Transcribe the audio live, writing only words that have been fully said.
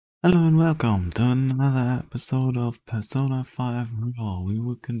Hello and welcome to another episode of Persona 5 Raw. We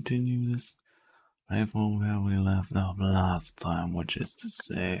will continue this right from where we left off last time, which is to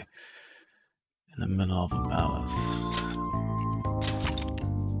say, in the middle of a palace.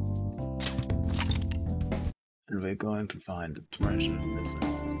 And we're going to find the treasure in this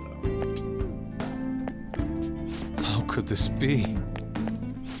episode. How could this be?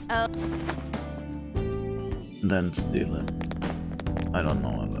 Then steal it. I don't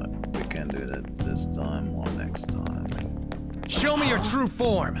know if we can do that this time or next time. Show me your true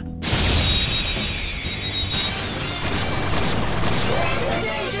form! Now's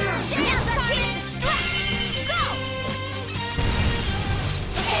our chance to strike! Go!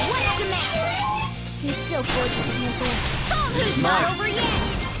 What's the matter? You're so gorgeous in your voice. Who's not over yet?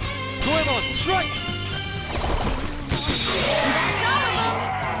 Goemon, strike! That's all of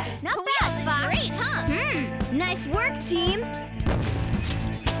them! Not bad, Fox. Great, huh? Nice work, team!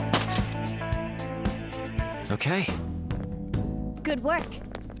 Okay. Good work.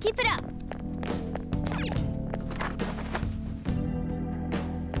 Keep it up.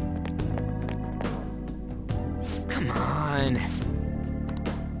 Come on.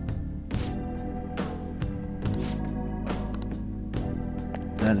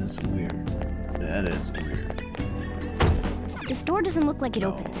 That is weird. That is weird. This door doesn't look like it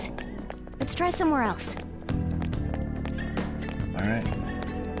opens. Let's try somewhere else. Alright.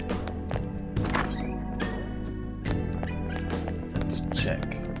 Let's check.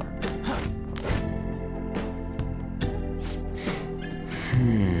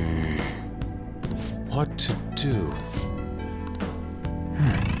 What to do?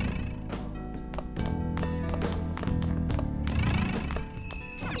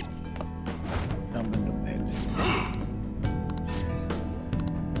 Jump in the painting.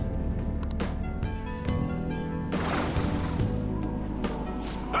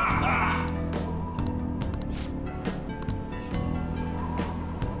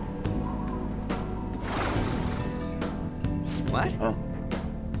 What? Oh.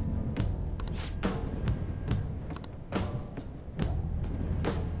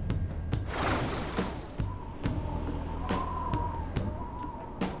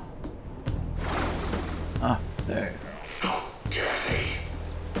 Ah, there you go.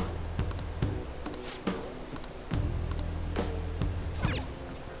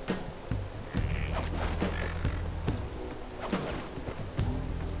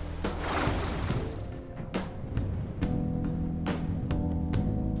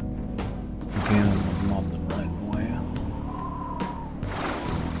 Okay, that was not the right way.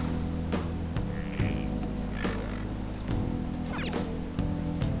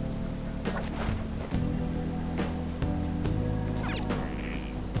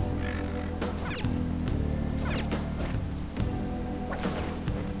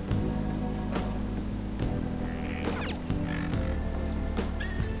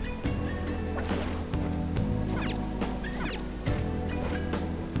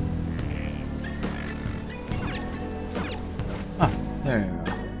 Ah, there you go.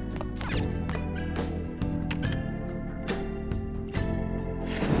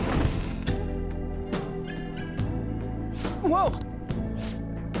 Whoa!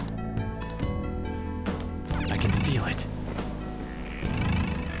 I can feel it.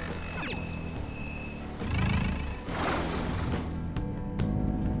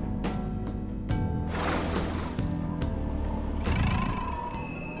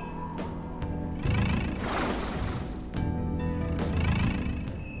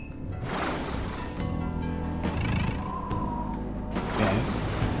 Okay.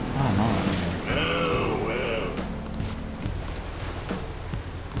 Oh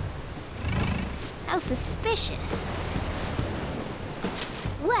How suspicious.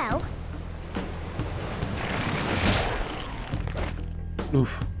 Well, no.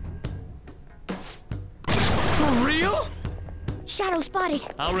 Oof. For real? shadow spotted.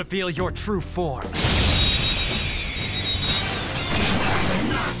 I'll reveal your true form.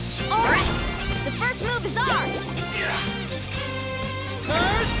 All right, the first move is ours.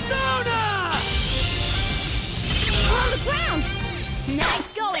 Persona! We're on the ground. Nice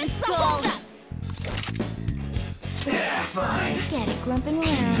going, Skull. Yeah, fine. Get it, glumping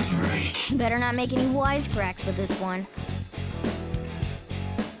around. Break. Better not make any wisecracks with this one.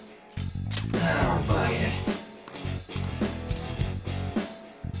 I'll buy it.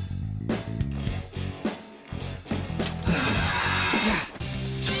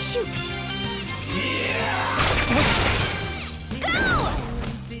 Shoot.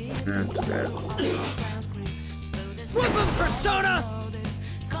 Not bad. Flip him, Persona!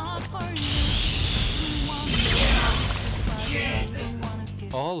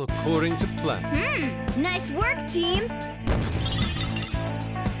 All according to plan. Nice work, team.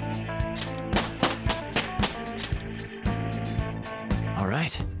 All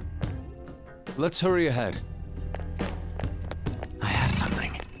right. Let's hurry ahead. I have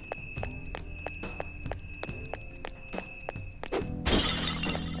something.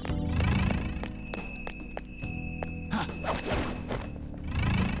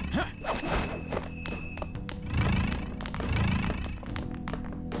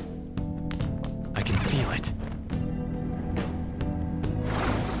 I can feel it.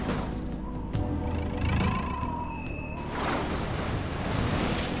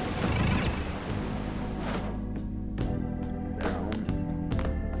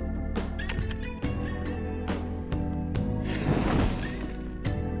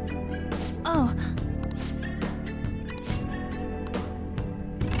 Oh,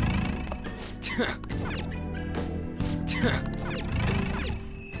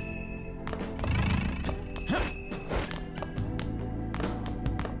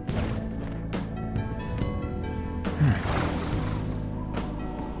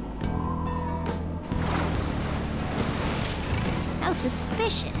 how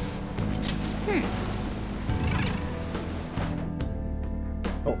suspicious.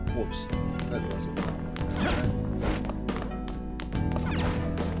 Oh, whoops. That wasn't.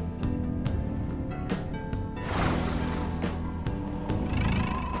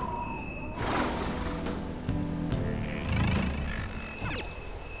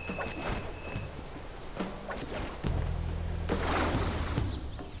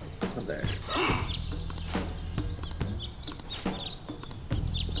 Oh, there.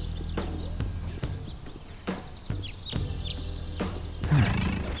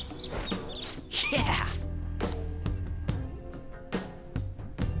 Yeah!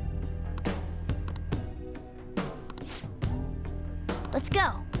 Let's go.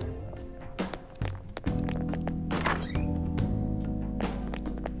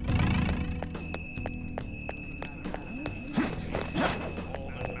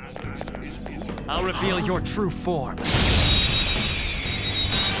 I'll reveal your true form. Now's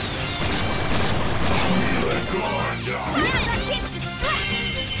our chance to strike.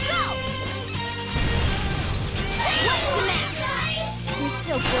 Go! What's the map? You're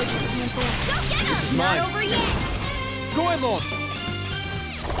so gorgeous, Panther. Go get him! Not mine. over yet. Goemon!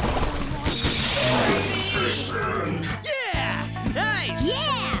 Yeah! Nice!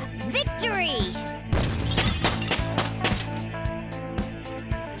 Yeah! Victory!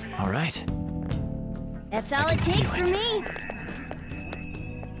 All right. That's all I it can takes feel for it. me.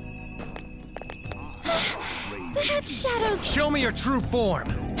 That shadow's... Show me your true form.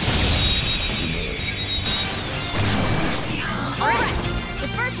 All right! The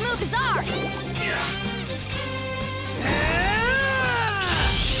first move is ours!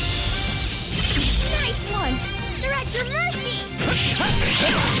 Nice one! They're at your mercy!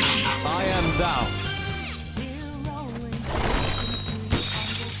 I am thou.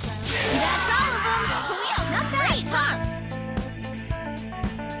 That's all of them! We all not great, huh?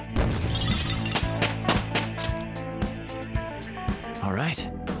 All right.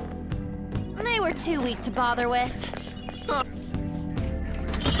 They were too weak to bother with.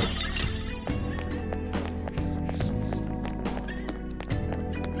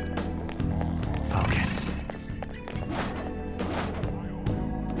 Focus.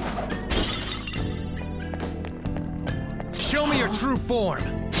 Show me your true form.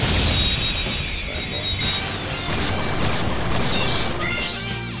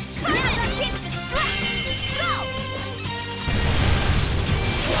 Now's our chance to strike! Go!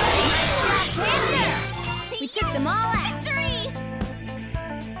 Nice job, Panther! We took them all out! Victory!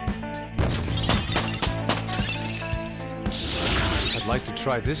 I'd like to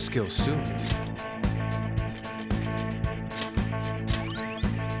try this skill soon.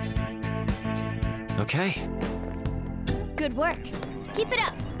 Okay. Good work. Keep it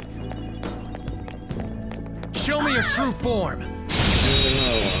up. Show me your true form.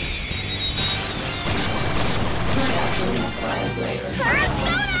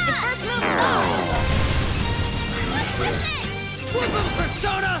 Persona! The first move is ours! What's with it? Whoop 'em,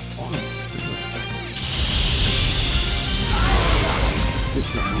 Persona!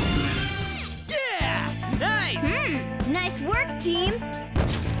 Yeah! Nice! Nice work, team!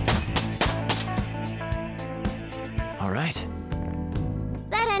 All right.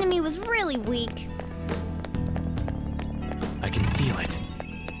 That enemy was really weak. I can feel it.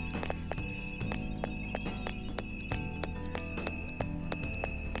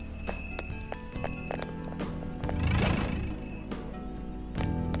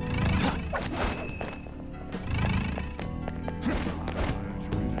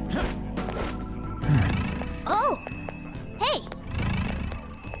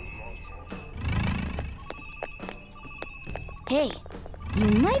 Hey, you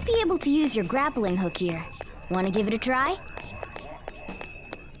might be able to use your grappling hook here. Want to give it a try?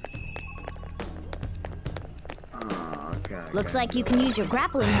 Oh, okay. Looks like you can use your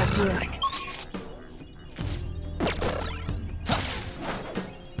grappling hook here.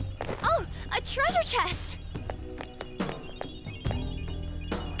 Oh, a treasure chest!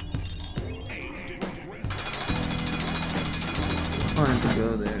 Fine to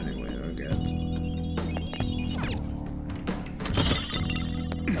go there anyway, I guess.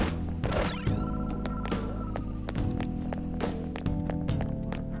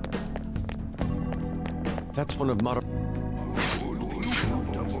 That's one of Mara.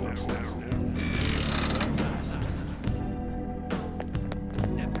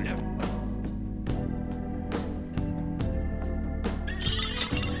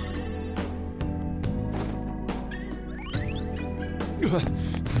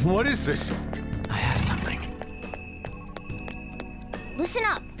 What is this? I have something. Listen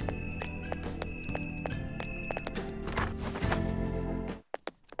up.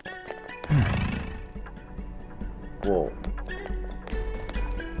 Whoa.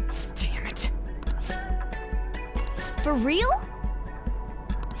 Damn it. For real?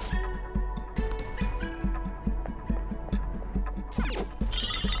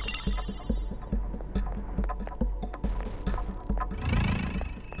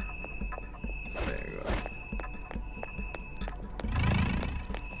 There you go.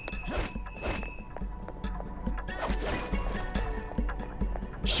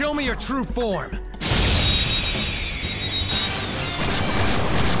 Show me your true form.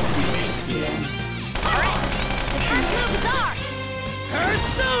 The first move is ours!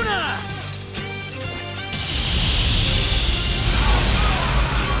 Persona!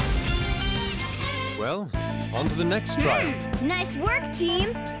 Well, on to the next trial. Nice work,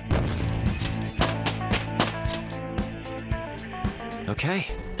 team! Okay.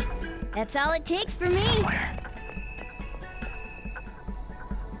 That's all it takes for me.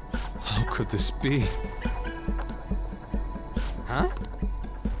 How could this be? Huh?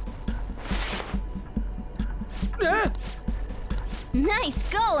 Nice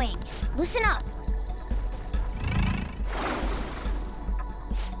going! Listen up.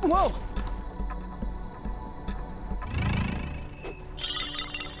 Whoa!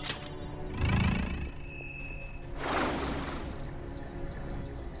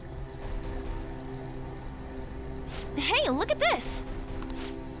 Hey, look at this!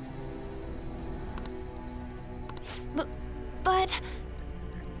 But...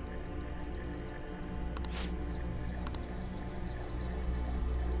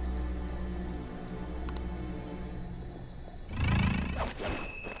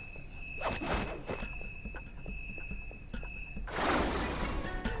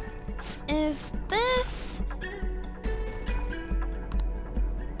 Is this...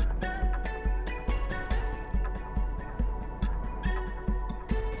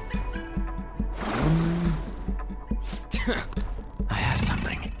 I have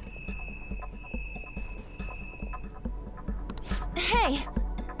something. Hey!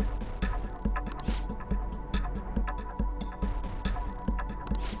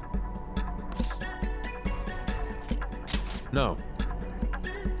 No.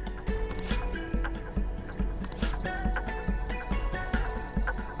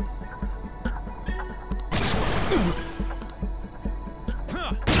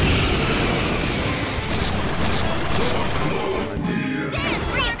 Dance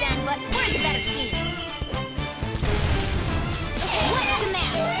great then, but we're the better team! What's the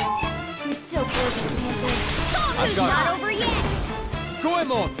matter? You're so gorgeous, Panther. I've got Not it. over yet!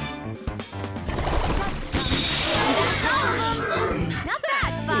 Goemon! Not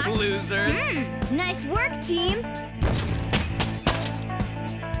bad, Fox! Losers. Nice work, team!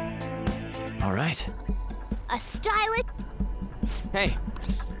 All right. A stylish... Hey,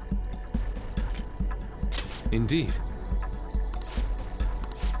 Indeed.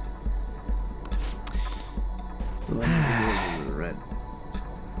 So let me go the red.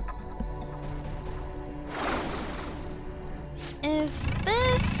 Is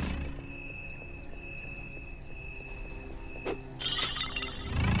this...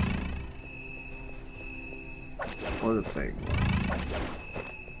 Or the fake ones.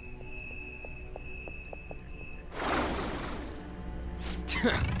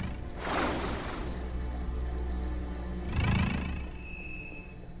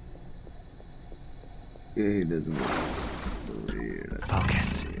 Yeah, he doesn't look weird.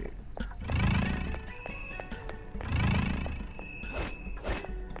 focus.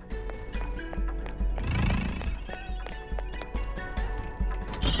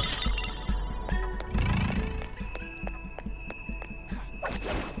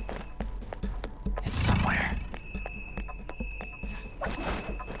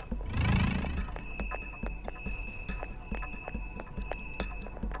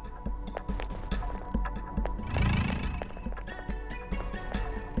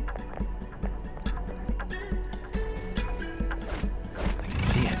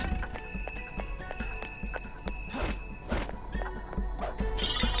 can't see it.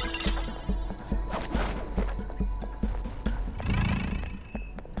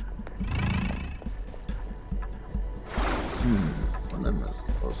 What am I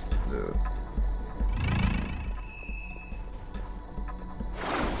supposed to do?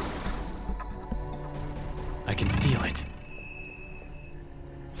 I can feel it.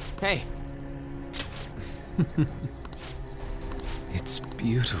 Hey! It's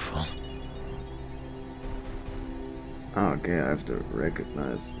beautiful. Okay, I have to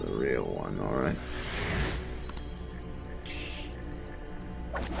recognize the real one, alright?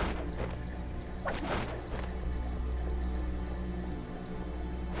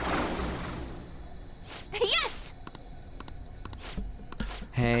 Yes!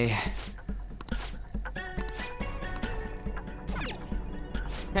 Hey.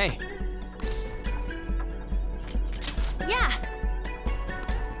 Hey! Yeah!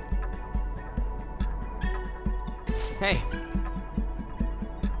 Hey!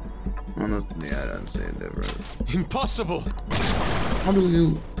 Honestly, I don't see a difference. Impossible! How do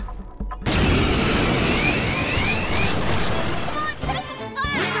you... Come on, put us some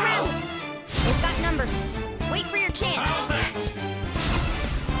flags! We're surrounded! They've got numbers. Wait for your chance.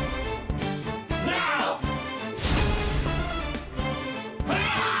 Now!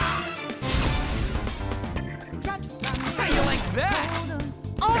 How you like that?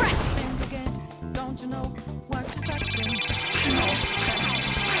 All right!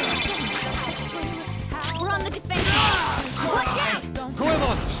 We're on the defense. Watch out!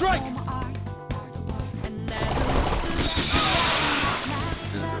 Goemon, strike!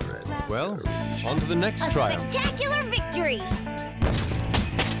 Well, on to the next A triumph. spectacular victory!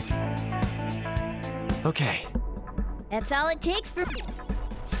 Okay. That's all it takes for...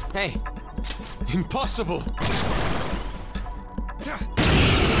 Hey! Impossible!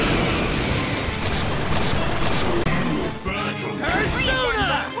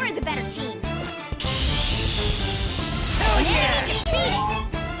 Persona! We're the better team. Hell yeah! Defeated!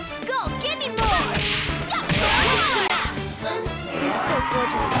 Skull, give me more! You're so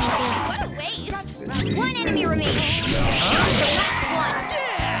gorgeous, Peasy. What a waste! One enemy remaining. The last one.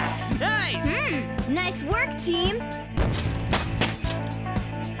 Nice! Nice work, team.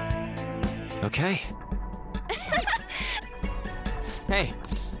 Okay. Hey!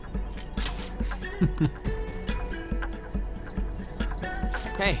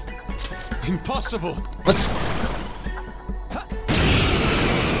 Hey! Impossible!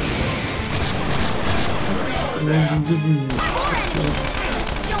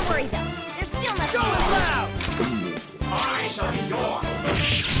 Don't worry though. There's still nothing. I shall be your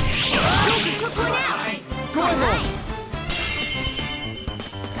You took one out. Goemon!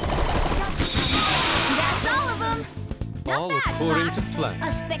 That's all of them. Not All bad, according Fox. to plan.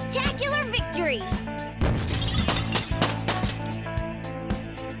 A spectacular victory.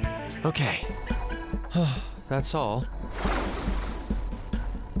 Okay. That's all.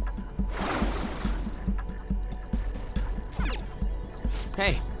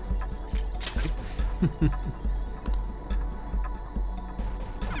 Hey!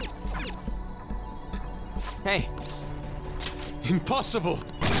 Hey! Impossible!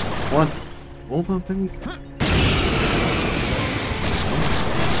 What? What happened?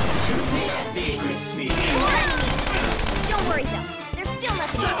 Don't worry though. There's still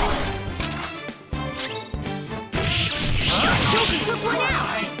nothing. Yogi took one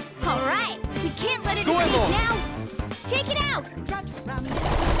out. All right. We can't let it escape Goemon! now. Take it out.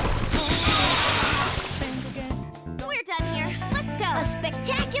 We're done here. Let's go. A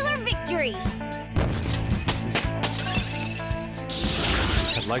spectacular victory.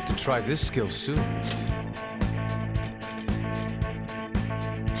 I'd like to try this skill soon.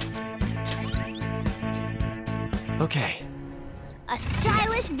 Okay. A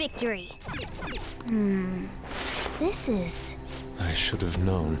stylish victory. This is... I should have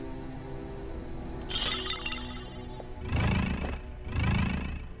known.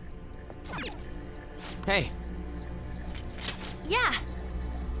 Hey! Yeah.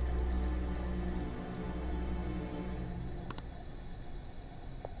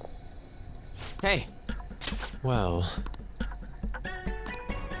 Hey! Well,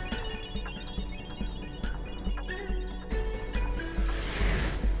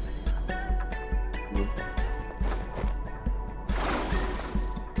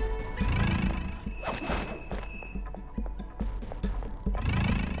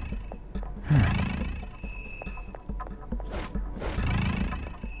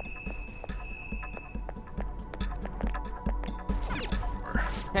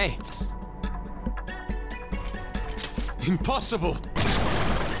 Hey! Impossible!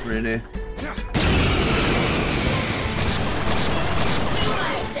 Really? They're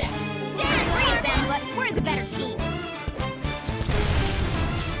three of them, but we're the better team.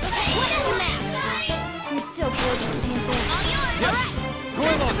 What is the map? You're so gorgeous, Panther. All yours. Yes. All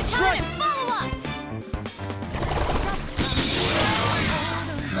right. Gorlo, Pass the baton strike. and follow up.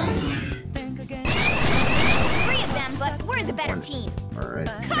 Three of them, but we're the better team. Alright.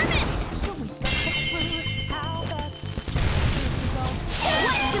 Carmen!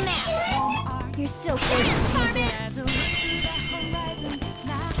 What's the map? You're so gorgeous, Carmen.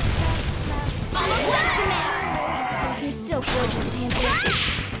 What's the map? You're so gorgeous, Panther.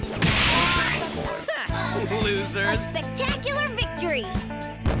 A Losers. spectacular victory!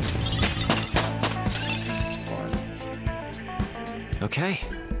 Okay.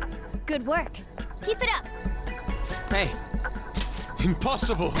 Good work. Keep it up. Hey.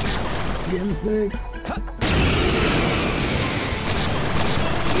 Impossible. Gameplay.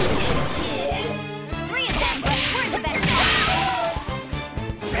 There's three of them, but we're the better team.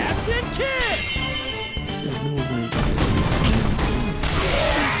 Captain Kidd! There's no way.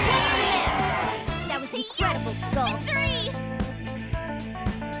 That was incredible, Skull. Victory!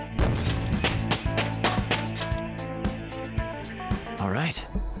 All right.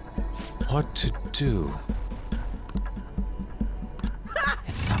 What to do?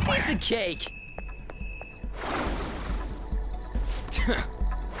 It's somewhere. Piece of cake.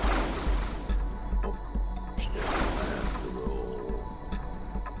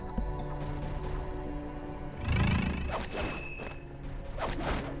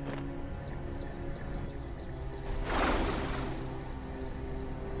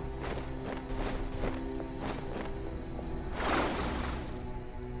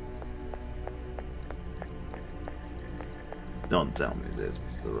 Don't tell me this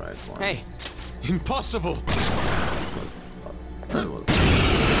is the right one. Hey. Impossible. Was- that was-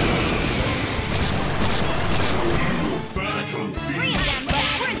 Three of them, but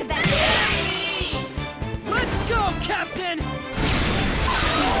we're the better team. Let's go, Captain!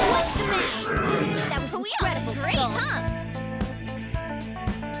 What's the map? That was incredible, great, Skull. Huh?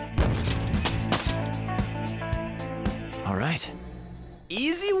 All right.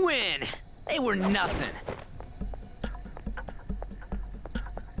 Easy win. They were nothing.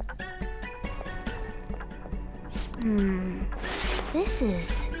 This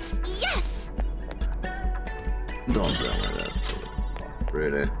is... Yes! Don't tell me that.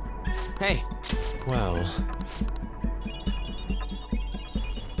 Really? Hey. Well.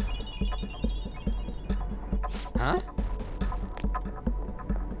 Huh?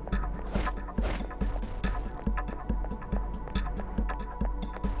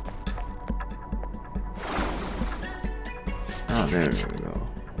 Oh, there we go.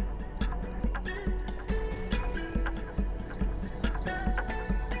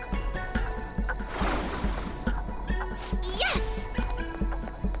 Yes!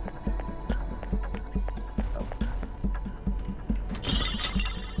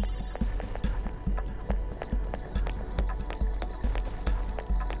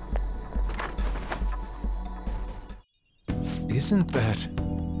 Isn't that...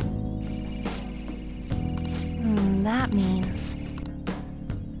 That means...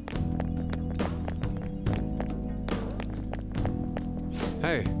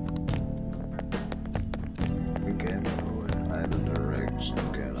 Hey. We can go in either direction,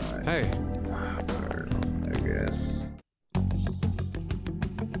 can I? Hey. Fair enough, I guess.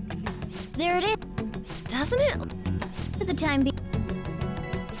 There it is. Doesn't it? For the time being.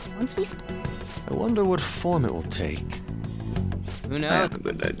 Once we... I wonder what form it will take. Who I knows? have a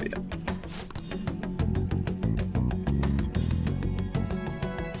good idea.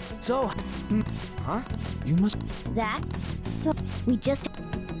 So, huh? You must... That? So... We just...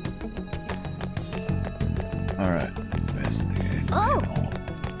 Alright, investigate. Oh!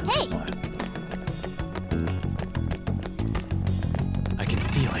 That's Hey! fine. I can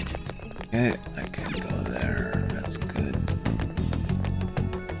feel it. Okay, I can go there. That's good.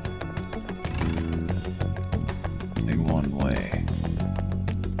 In one way.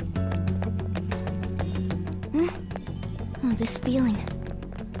 Oh, this feeling.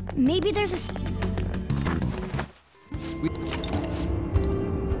 Maybe there's a...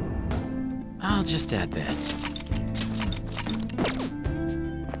 I'll just add this.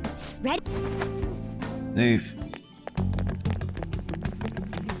 Ready? Leave.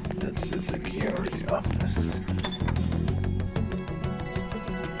 That's the security office.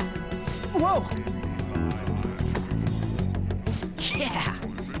 Whoa! Yeah!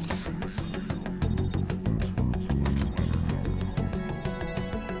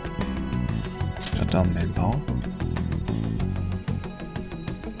 Shut down main power.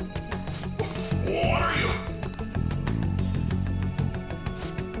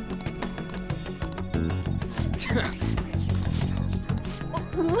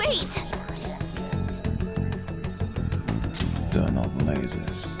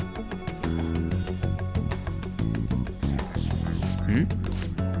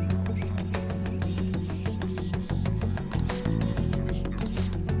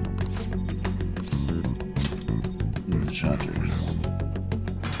 Shutters.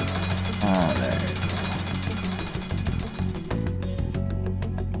 Oh, there.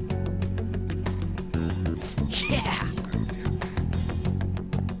 Yeah!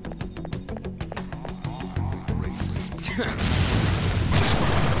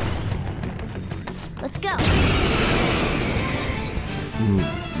 Let's go. Ooh,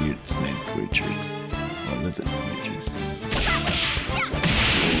 weird snake creatures. Or lizard creatures.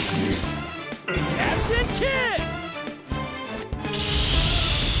 Captain Kidd!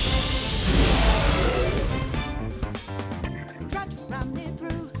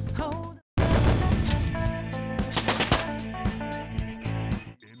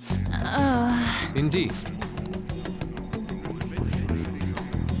 Indeed.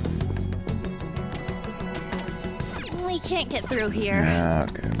 We can't get through here. Yeah,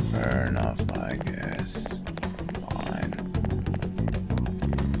 okay, fair enough, I guess. Fine.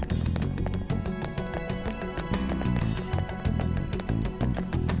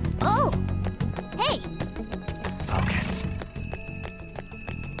 Oh! Hey! Focus.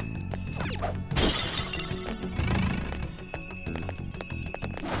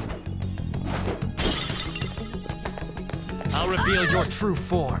 I'll reveal your true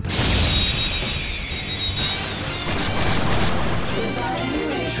form.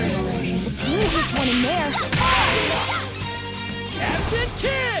 There's a dangerous one in there. Captain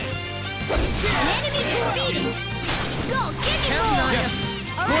Kidd! An enemy defeated! Go, give me more! Yes.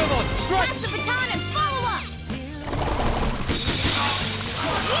 Alright, Corvo, strike! pass the baton and follow up!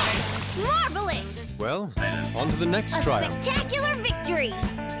 Yes! Marvelous! Well, on to the next A trial. spectacular victory!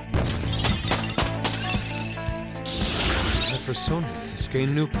 The persona has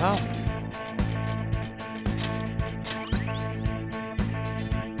gained new power.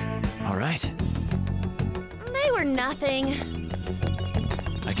 All right, They were nothing.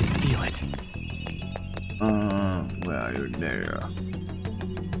 I can feel it. Well, you're there.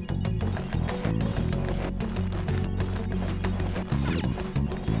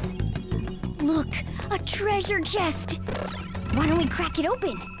 Look, a treasure chest! Why don't we crack it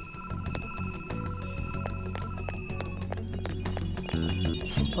open?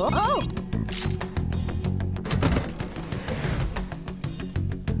 Oh!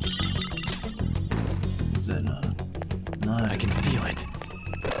 Zena. I Nice. can feel it.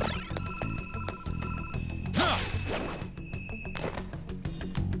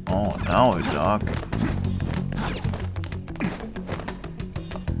 Oh, now we're talking.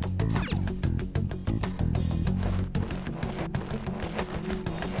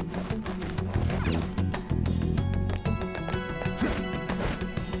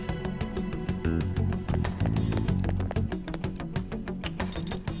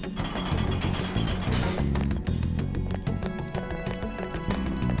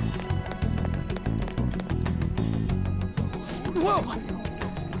 Whoa!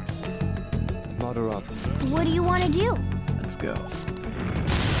 Ladder up. What do you want to do? Let's go.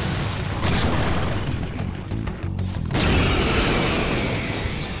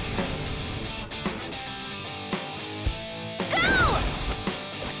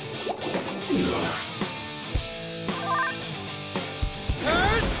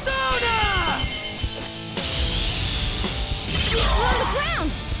 Persona! We're on the ground!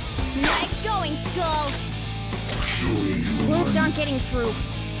 Nice going, Skull! Bullets aren't getting through.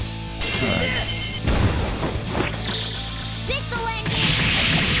 This'll end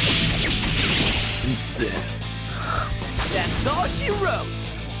it! That's all she wrote!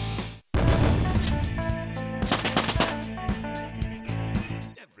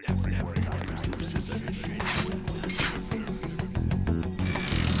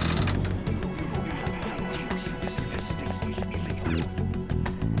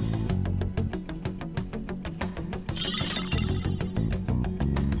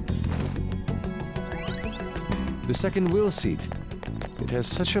 The second will seat. It has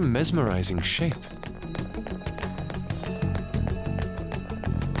such a mesmerizing shape.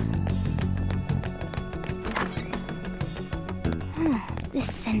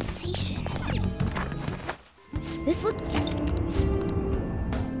 This sensation. This looks...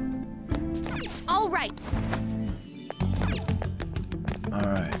 All right. All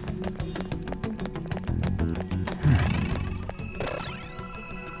right.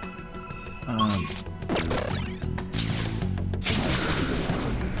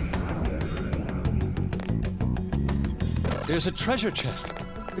 There's a treasure chest.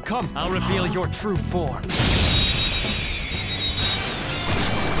 Come. I'll reveal your true form.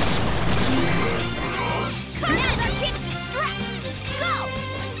 Now's our chance to strike!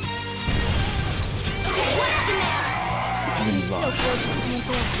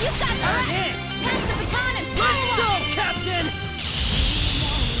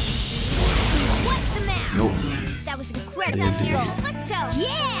 Red Velvet Roll. Let's go.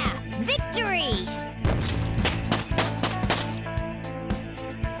 Yeah! Victory!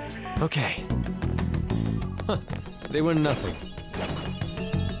 Okay. Huh. They were nothing.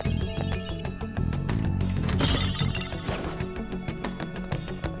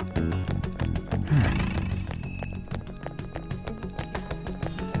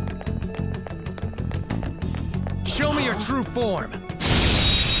 Show me your true form.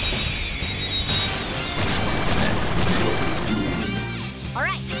 All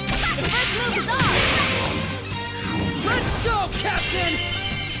right, the first move is ours. Let's go, Captain!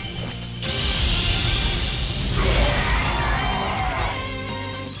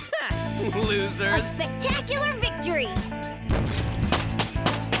 A Losers. spectacular victory.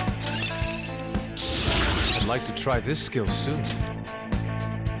 I'd like to try this skill soon.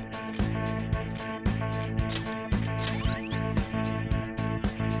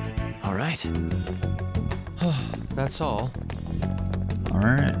 All right. That's all.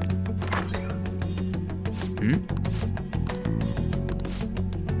 Alright.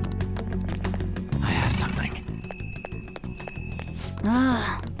 I have something.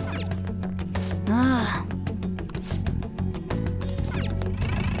 Ah. Ah.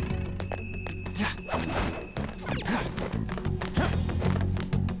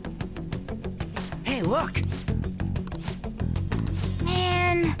 Hey, look!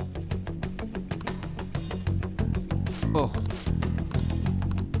 Man. Oh,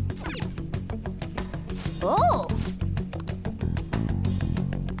 Oh.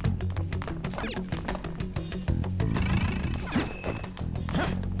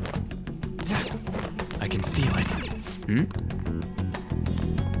 I can feel it.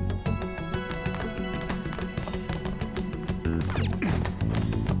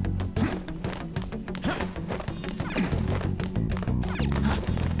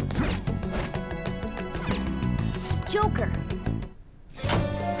 Joker.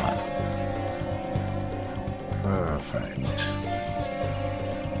 Perfect.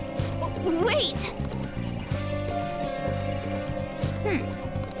 Wait.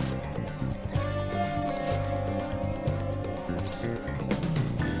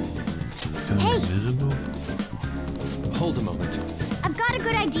 Turn Hey. invisible? hold a moment. I've got a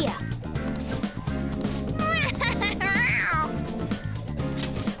good idea.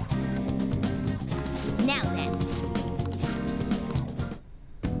 Now then.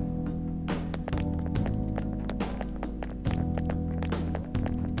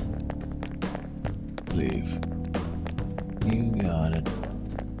 Leave. You got it.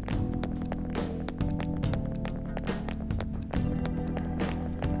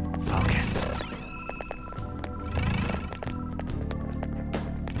 Focus.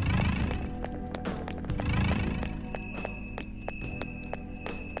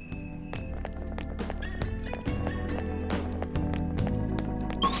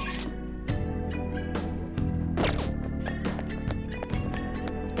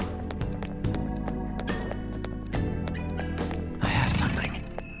 I have something.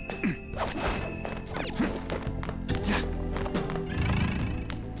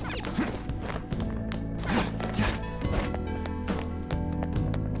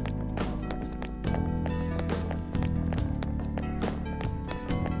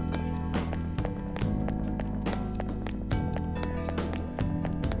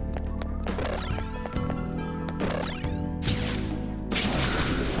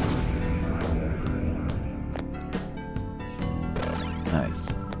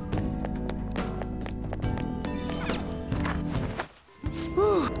 Nice.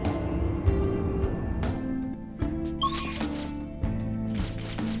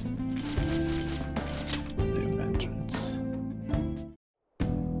 New entrance.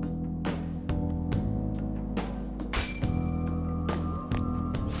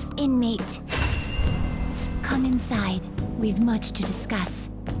 Inmate. Come inside. We've much to discuss.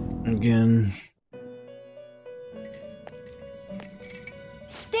 Again.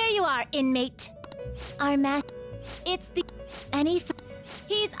 There you are, inmate. Our master. It's the.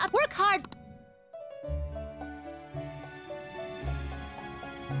 He's up. Work hard.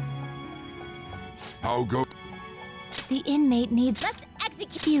 How go? The inmate needs. Let's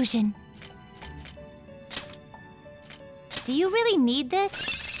execution. Do you really need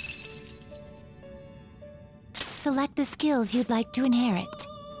this? Select the skills you'd like to inherit.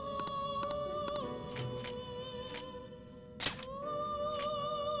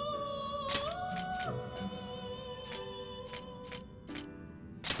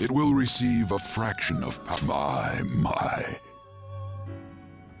 It will receive a fraction of my.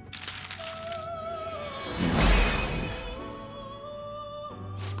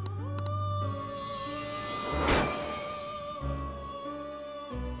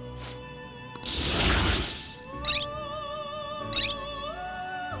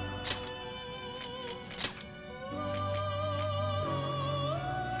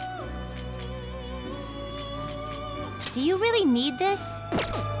 Do you really need this?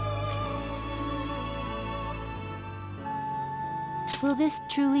 Will this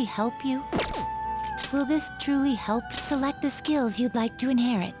truly help you? Will this truly help? Select the skills you'd like to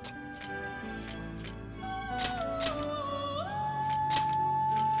inherit.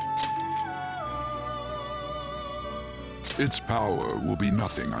 Its power will be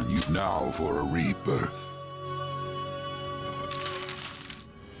nothing on you now for a rebirth.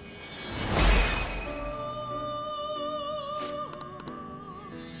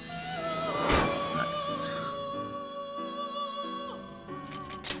 Nice.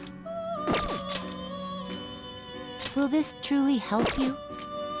 Will this truly help you?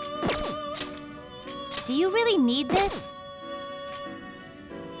 Do you really need this?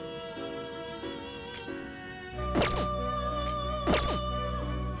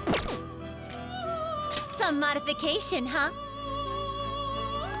 Some modification, huh?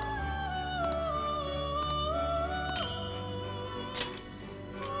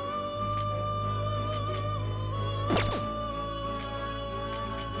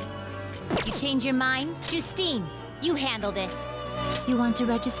 You change your mind? Justine, you handle this. You want to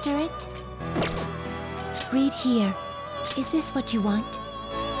register it? Read here. Is this what you want?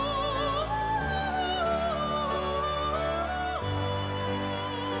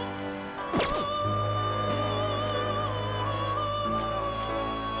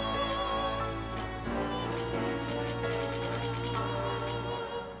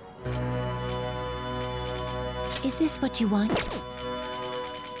 Is this what you want?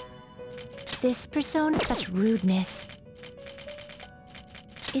 This persona, such rudeness.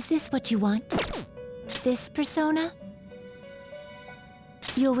 Is this what you want? This persona?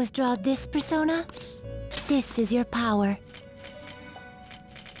 You'll withdraw this persona? This is your power.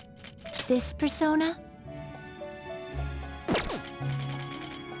 This persona?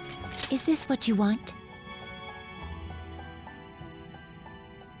 Is this what you want?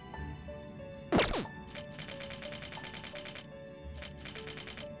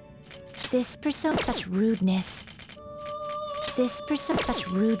 This persona, such rudeness. This persona, such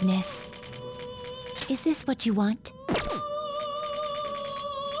rudeness. Is this what you want?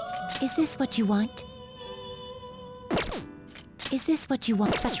 Is this what you want? Is this what you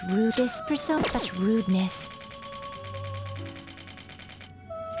want? Such rude. This persona, such rudeness.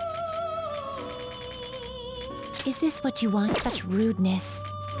 Is this what you want? Such rudeness.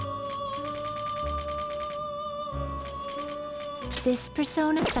 This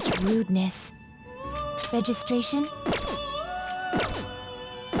persona, such rudeness. Registration?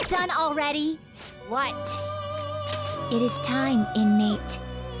 Done already? What? It is time, inmate.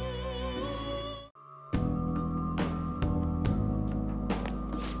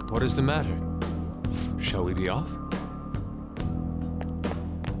 What is the matter? Shall we be off?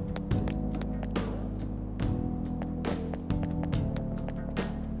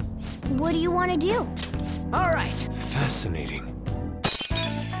 What do you want to do? All right. Fascinating.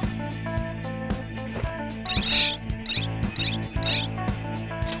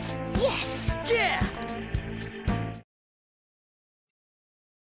 Yes! Yeah!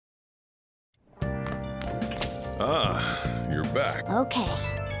 Ah, you're back. Okay.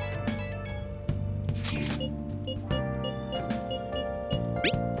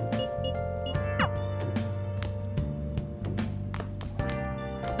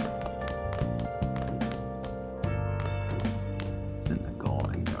 It's in the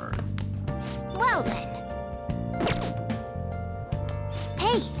golden guard. Well then.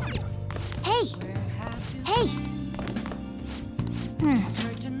 Hey! Hey! Hey!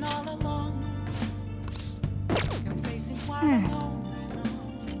 Searching all along, confessing quite alone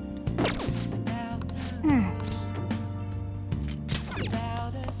without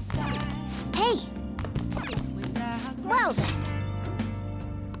without a sign, Hey! without Well then.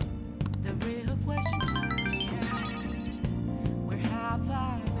 the real question to be asked, where have I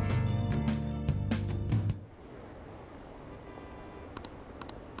been?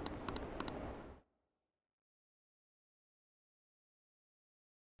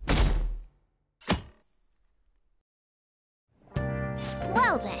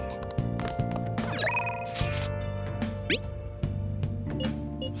 Well then.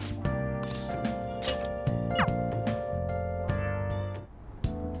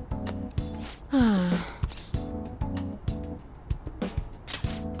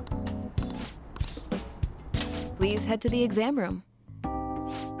 Please head to the exam room.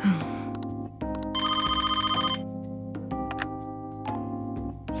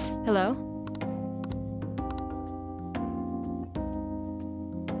 Hello?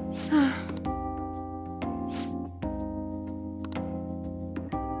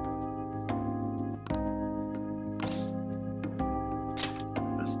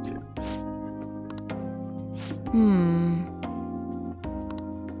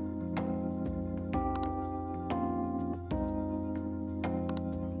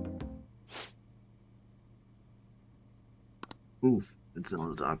 Oof, it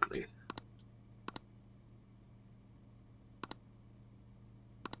sounds darkly.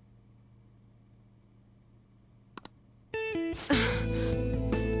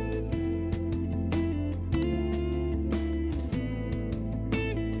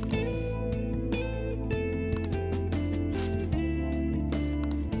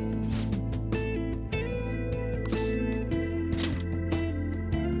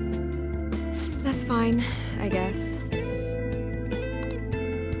 That's fine, I guess.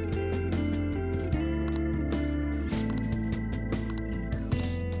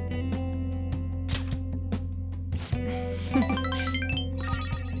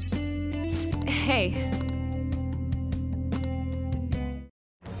 Hey.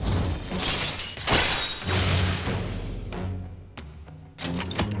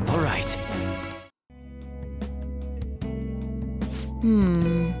 All right.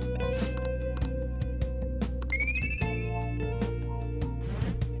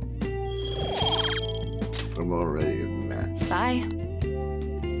 I'm already a mess. Bye.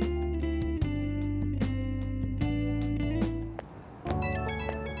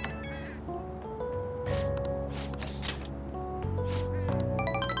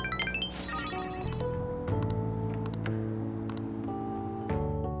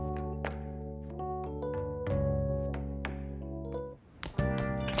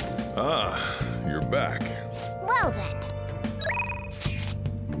 Ah, you're back. Well then.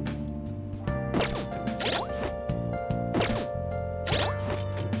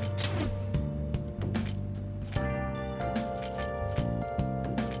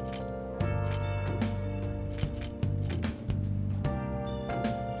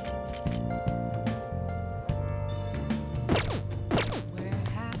 Where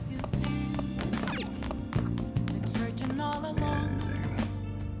have you been searching all along,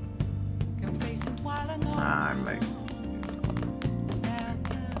 confessing while I know I make without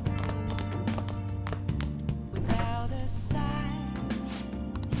the without a sign.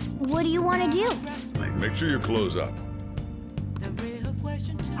 What do you want to do? Make sure you close up. The real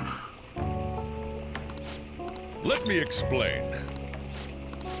question too. Let me explain.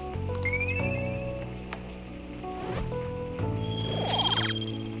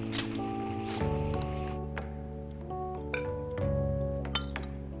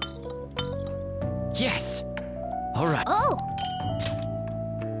 Yes. All right. Oh!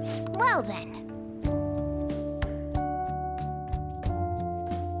 Well then.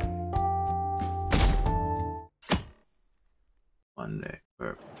 one day.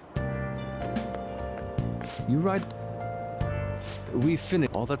 Perfect. You right. We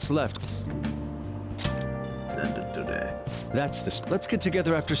finished all that's left. Then to today. That's this. Let's get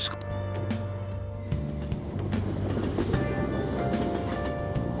together after school.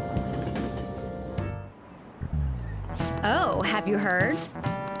 Oh, have you heard?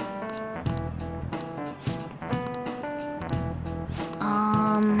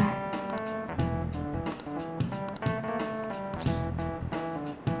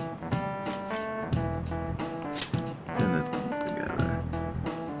 Then let's get together.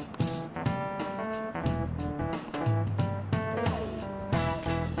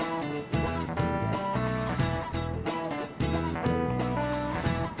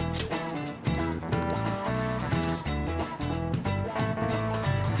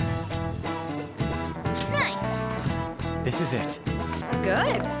 Nice. This is it.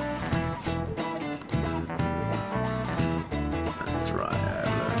 Good. Let's try it.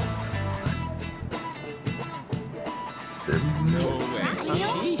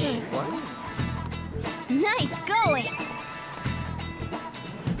 Nice going.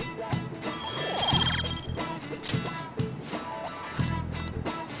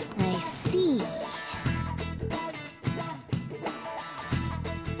 I see.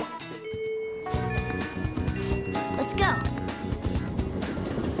 Let's go.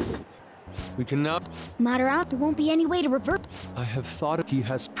 We can now. Madara, there won't be any way to revert. I have thought he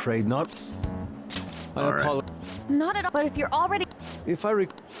has prayed not. I All right. apologize. Not at all. But if you're already If I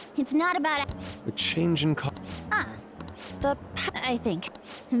It's not about a change in the I think.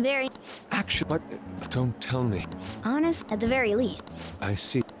 Very action, but don't tell me. honest at the very least. I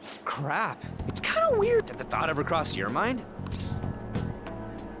see. Crap. It's kind of weird that the thought ever crossed your mind.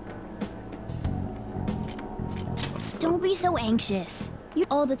 Don't be so anxious. You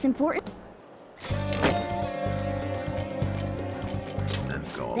all that's important. Then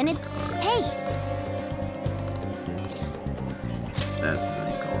go. Then it hey, That's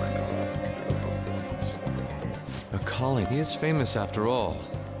then going on. He is famous after all.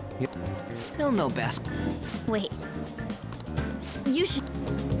 He'll know best. Wait. You should...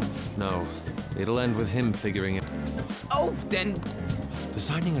 No, it'll end with him figuring it. Oh, then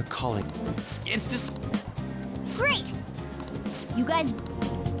Designing a calling. it's just... Great! You guys...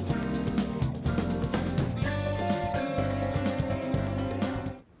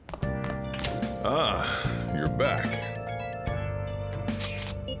 Ah, you're back.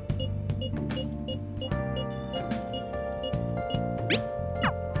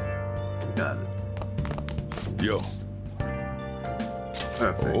 Got it. Yo.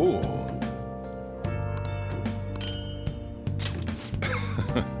 Perfect. Oh.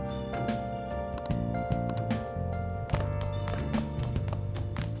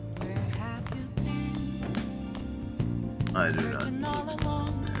 Where have you been? I do not Searching all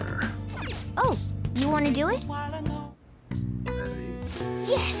along. care. Oh, you want to do it? While I know Any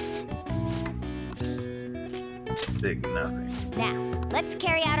Yes! big nothing. Now, let's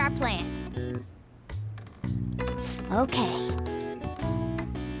carry out our plan. Okay.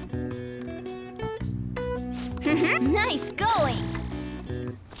 Nice going!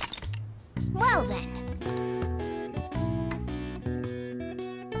 Well then.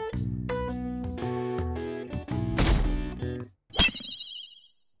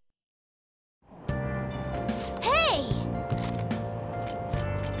 Hey!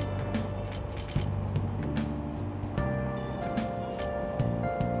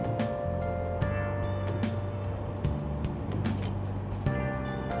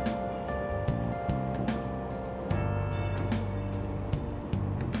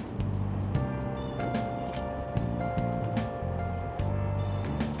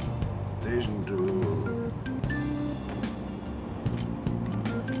 Station 2.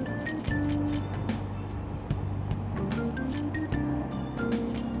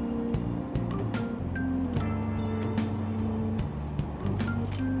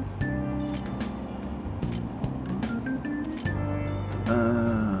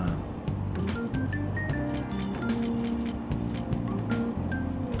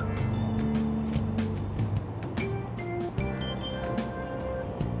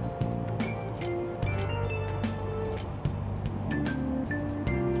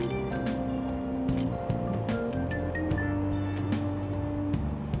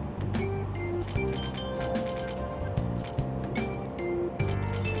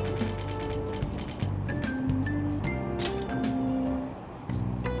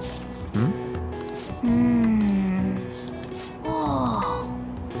 Whoa.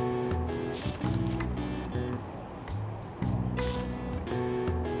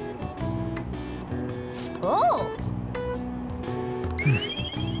 Oh!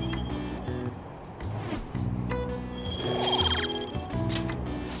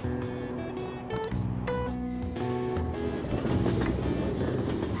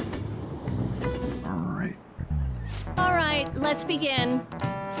 All right. All right, let's begin.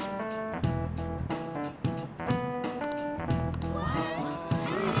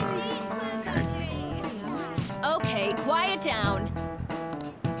 Okay, quiet down.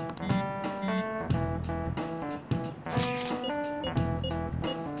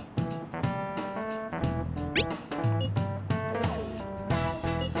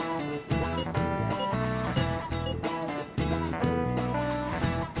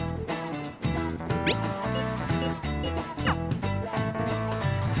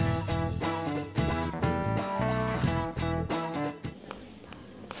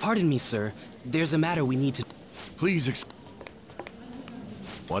 Pardon me, sir. There's a matter we need to... Please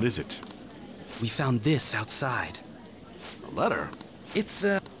What is it? We found this outside. A letter? It's,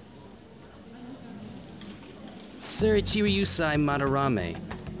 Sir Ichiryusai Madarame,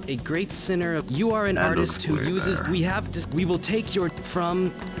 a great sinner of... You are an That artist who looks way uses... better. We have to... We will take your... From...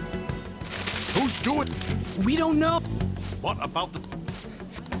 Who's doing? We don't know! What about the...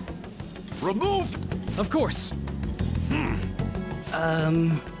 Remove! Of course.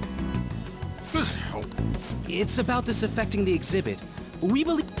 It's about this affecting the exhibit. We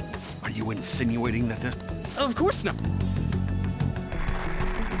believe... Are you insinuating that this... Of course not.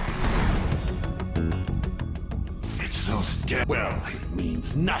 It's so dead. Well, it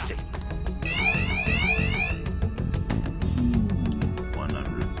means nothing.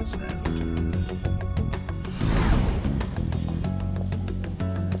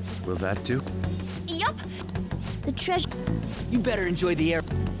 100%. Will that do? Yup! The treasure... You better enjoy the air.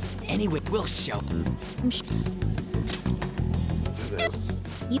 Anyway, we'll show. I'm sh- Do this.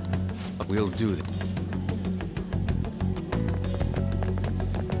 We'll do that.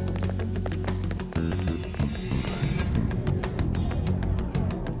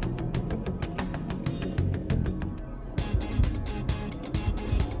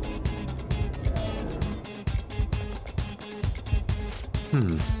 Well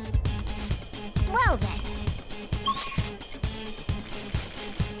then.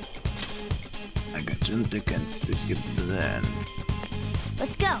 I got you against to get to the end.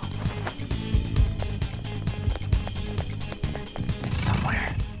 Let's go. It's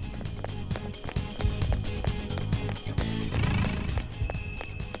somewhere.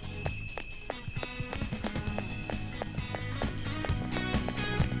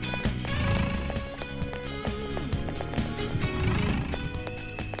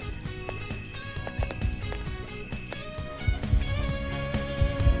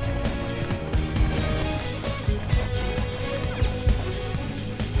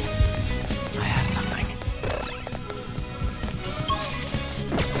 I have something.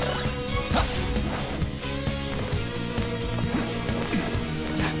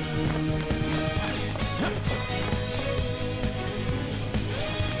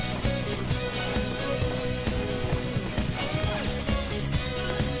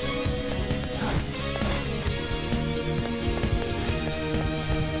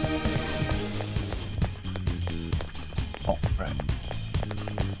 Oh, right.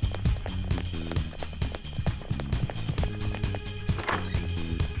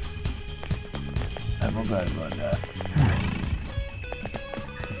 I forgot about that.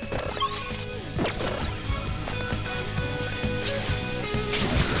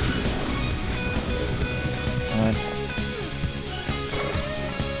 What?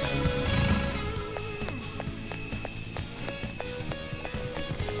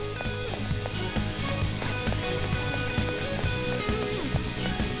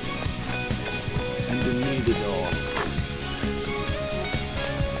 And you need it all.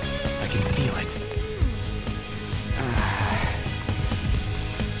 I can feel it.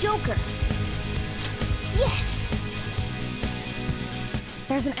 Joker. Yes.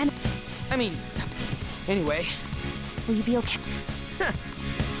 There's an enemy. I mean, anyway. Will you be okay?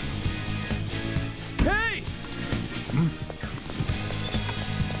 Hey!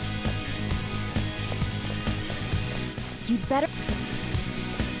 You better.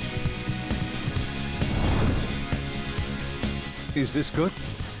 Is this good?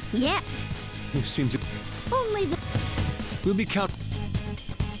 Yeah. You seem to... Only the. We'll be count...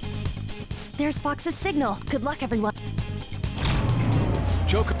 There's Fox's signal. Good luck, everyone.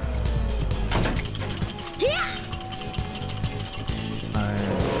 Joker. Yeah.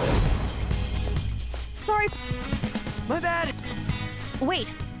 Sorry. My bad.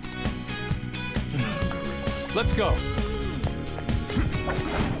 Wait. Let's go.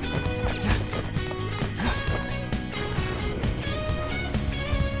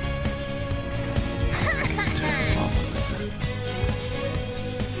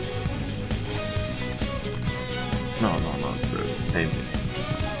 No, it's a painting.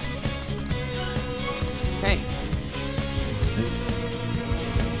 Hey.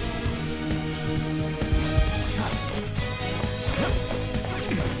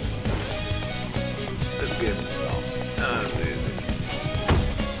 Let's get it all. That's easy.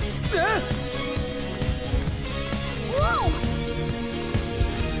 Whoa!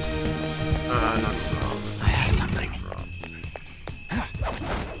 Not a problem. I have something.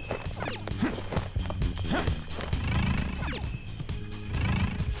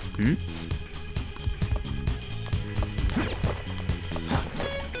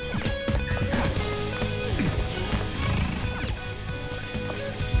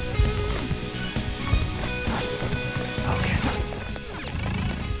 Focus.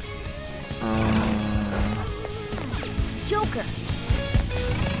 Joker.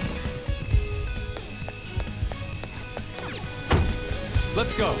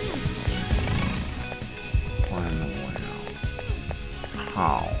 Let's go. When the world.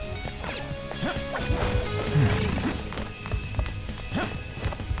 How?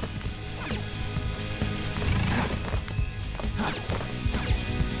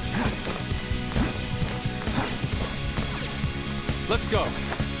 Let's go.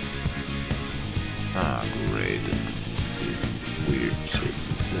 Ah, great. This weird shit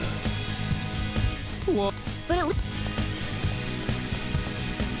and stuff. What? But at least.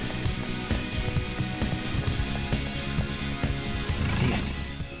 I can see it.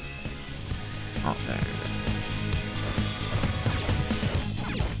 Oh, there it is.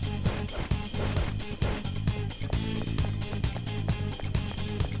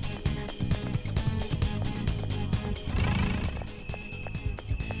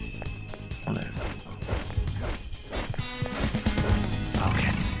 Oh, there it is.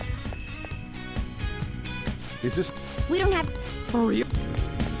 Focus. Is this... We don't have. For real?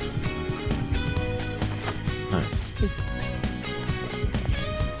 Nice.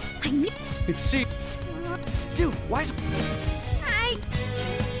 I need. It's... See... Dude, why is... I.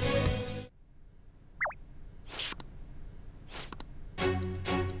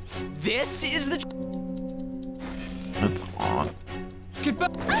 This is the... That's odd. Get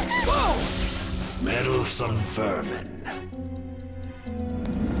back! Whoa! Meddlesome vermin.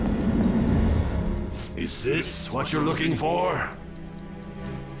 Is this what you're looking for?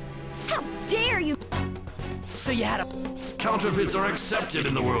 How dare you! So you had a... Counterfeits are accepted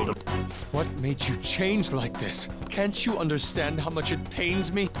in the world of... What made you change like this? Can't you understand how much it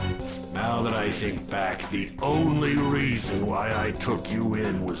pains me? Now that I think back, the only reason why I took you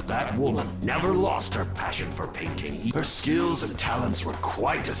in was that woman never lost her passion for painting. Her skills and talents were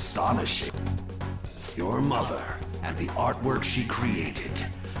quite astonishing. Your mother and the artwork she created,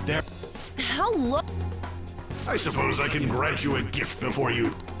 they're... How look? I suppose I can grant you a gift before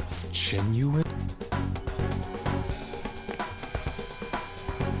you... Genuine?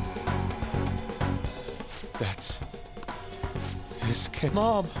 This can...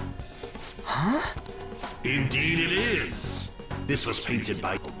 Mom! Huh? Indeed it is! This was painted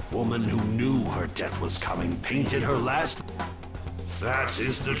by a woman who knew her death was coming, painted her last... That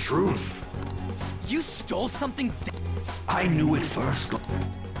is the truth. You stole something I knew it first.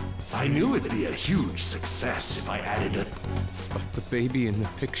 I knew it'd be a huge success if I added a... But the baby in the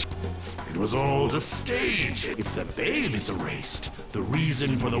picture... It was all to stage. If the babe is erased, the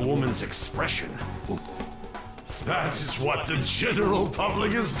reason for the woman's expression will... That is what the general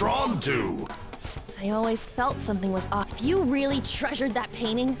public is drawn to. I always felt something was off. If you really treasured that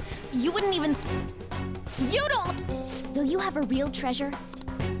painting, you wouldn't even... You don't... Will you have a real treasure?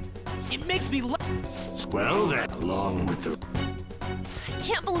 It makes me Well then, along with the... I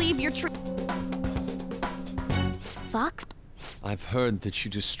can't believe you're Fox? I've heard that you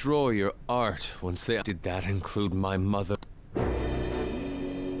destroy your art once they... Did that include my mother?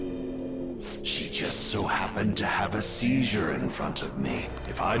 She just so happened to have a seizure in front of me.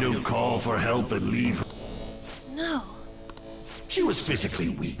 If I don't call for help and leave her... No. She was physically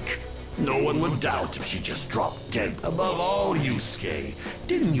weak. No one would doubt if she just dropped dead. Above all, Yusuke,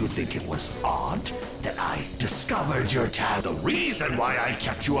 didn't you think it was odd that I discovered your talent? The reason why I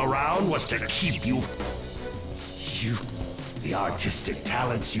kept you around was to keep you... The artistic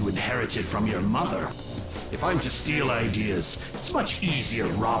talents you inherited from your mother. If I'm to steal ideas, it's much easier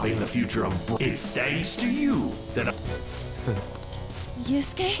robbing the future of... It's thanks to you that I...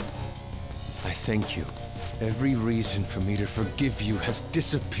 Yusuke? I thank you. Every reason for me to forgive you has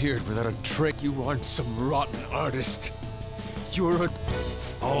disappeared without a trick. You aren't some rotten artist. You're a...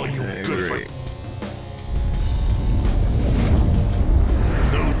 Oh, you good for...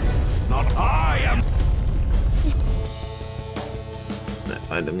 No, not I am... Let's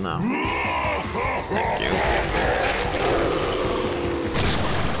find him now. Thank you.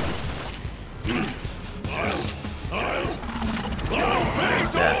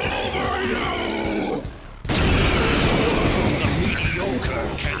 The mediocre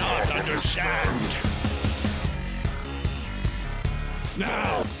cannot understand.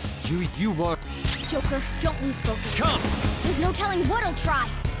 Now, you are... Joker, don't lose focus. Come! There's no telling what he'll try.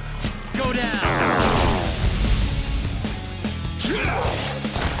 Go down!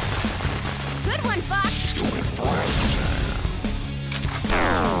 Good one, Fox. Stupid boy.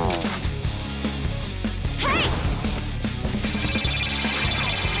 Hey!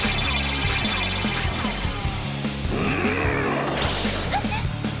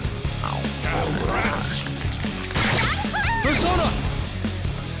 Persona!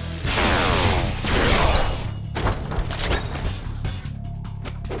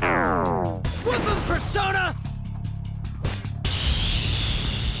 With the Persona!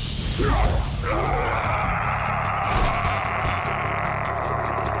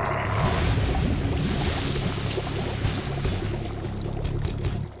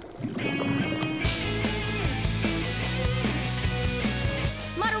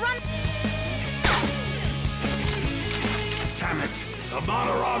 Damn it! The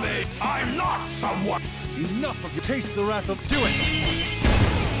Madarame! I'm not someone! Enough of you. Taste the wrath of... Do it!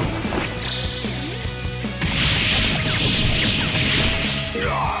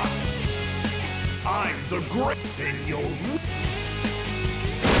 I'm the great... Then you'll...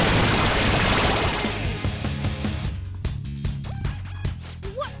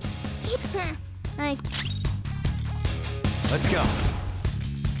 What? Nice. Let's go.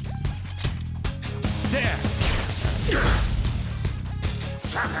 There!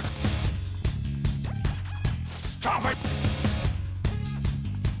 Damn it! Stop it!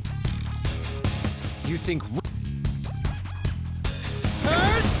 You think...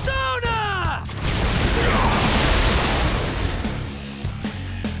 Persona!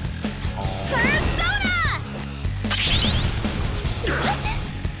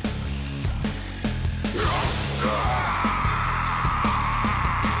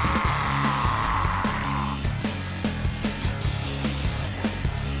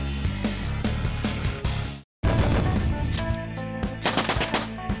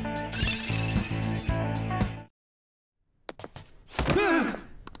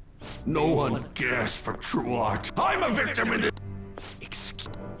 No one cares for true art. I'm a victim in this. Excuse.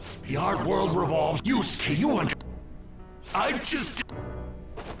 The art world revolves. Yusuke, you under. I just.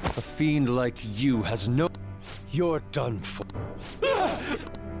 A fiend like you has no... You're done for.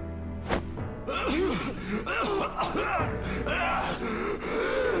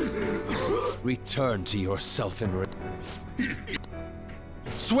 Return to yourself and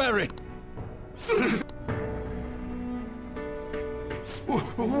swear it!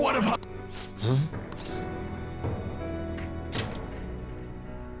 What about... Huh?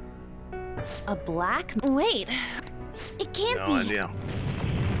 A black? Wait. It can't be. No idea.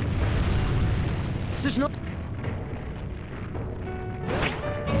 There's no...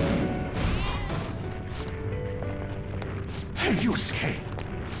 Hey, Yusuke!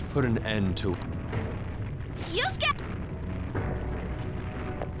 Put an end to... Yusuke!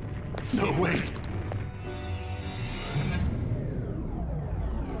 No, wait.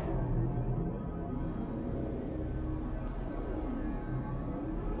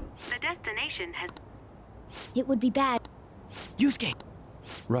 The destination has... It would be bad. Yusuke!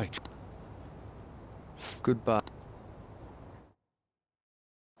 Right. Goodbye.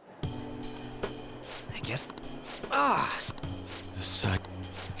 I guess... Ah! The sight.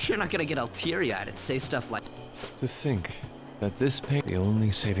 You're not gonna get all teary-eyed and say stuff like... To think that this paint, the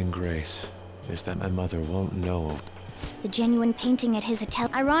only saving grace, is that my mother won't know. The genuine painting at his atelier.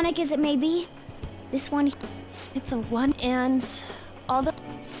 Ironic as it may be, this one... It's a one and... all the...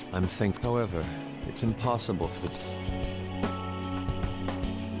 I'm thankful. However, it's impossible for the...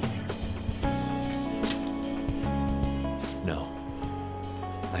 No.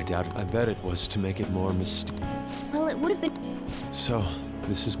 I doubt it. I bet it was to make it more mysterious. Well, it would have been... So,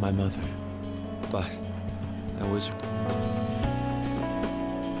 this is my mother. But, I was...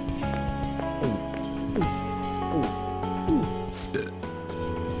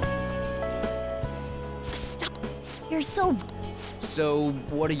 Stop. You're so... So,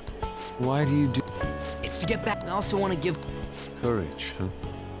 what are you... Why do you do... It's to get back. I also want to give... Courage, huh?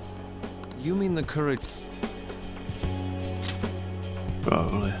 You mean the courage...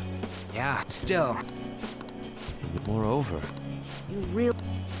 Probably. Yeah, still. Moreover... You real...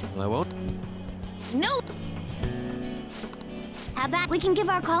 Well, I won't... No! How about we can give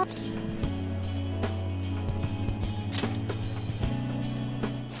our call...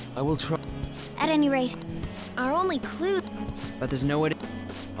 I will try... At any rate, Our only clue... But there's no way to...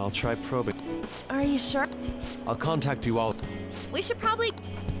 I'll try probing. Are you sure? I'll contact you all. We should probably...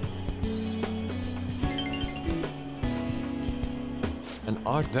 An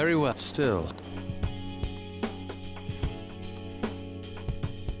art very well. Still.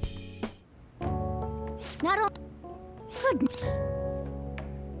 not only... Goodness.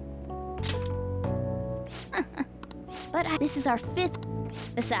 But this is our 5th...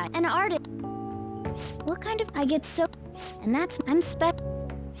 Besides, an artist. What kind of... I get so... And that's... I'm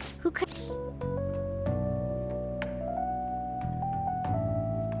Who could...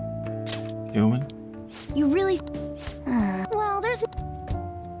 Human? You really... well, there's...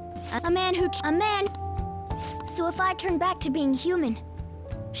 A man who... A man... So if I turn back to being human...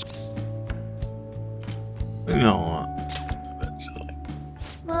 You know what? Eventually.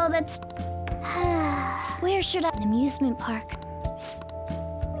 Well, that's... Where should I... An amusement park.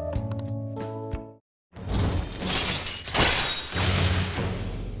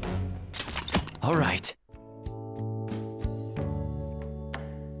 All right.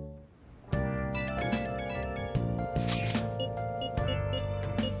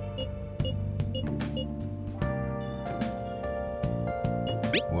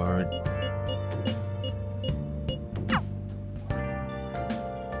 Word.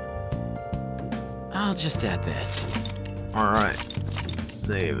 I'll just add this. Alright.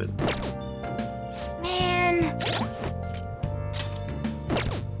 Save it. Man...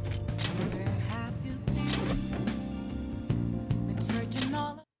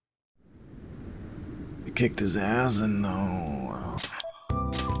 You kicked his ass and no...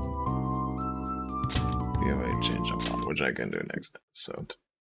 Yeah, wait, change up on which I can do next episode.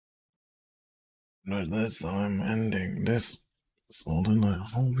 But this I'm ending this episode, and I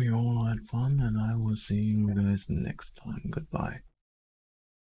hope you all had fun, and I will see you guys next time. Goodbye.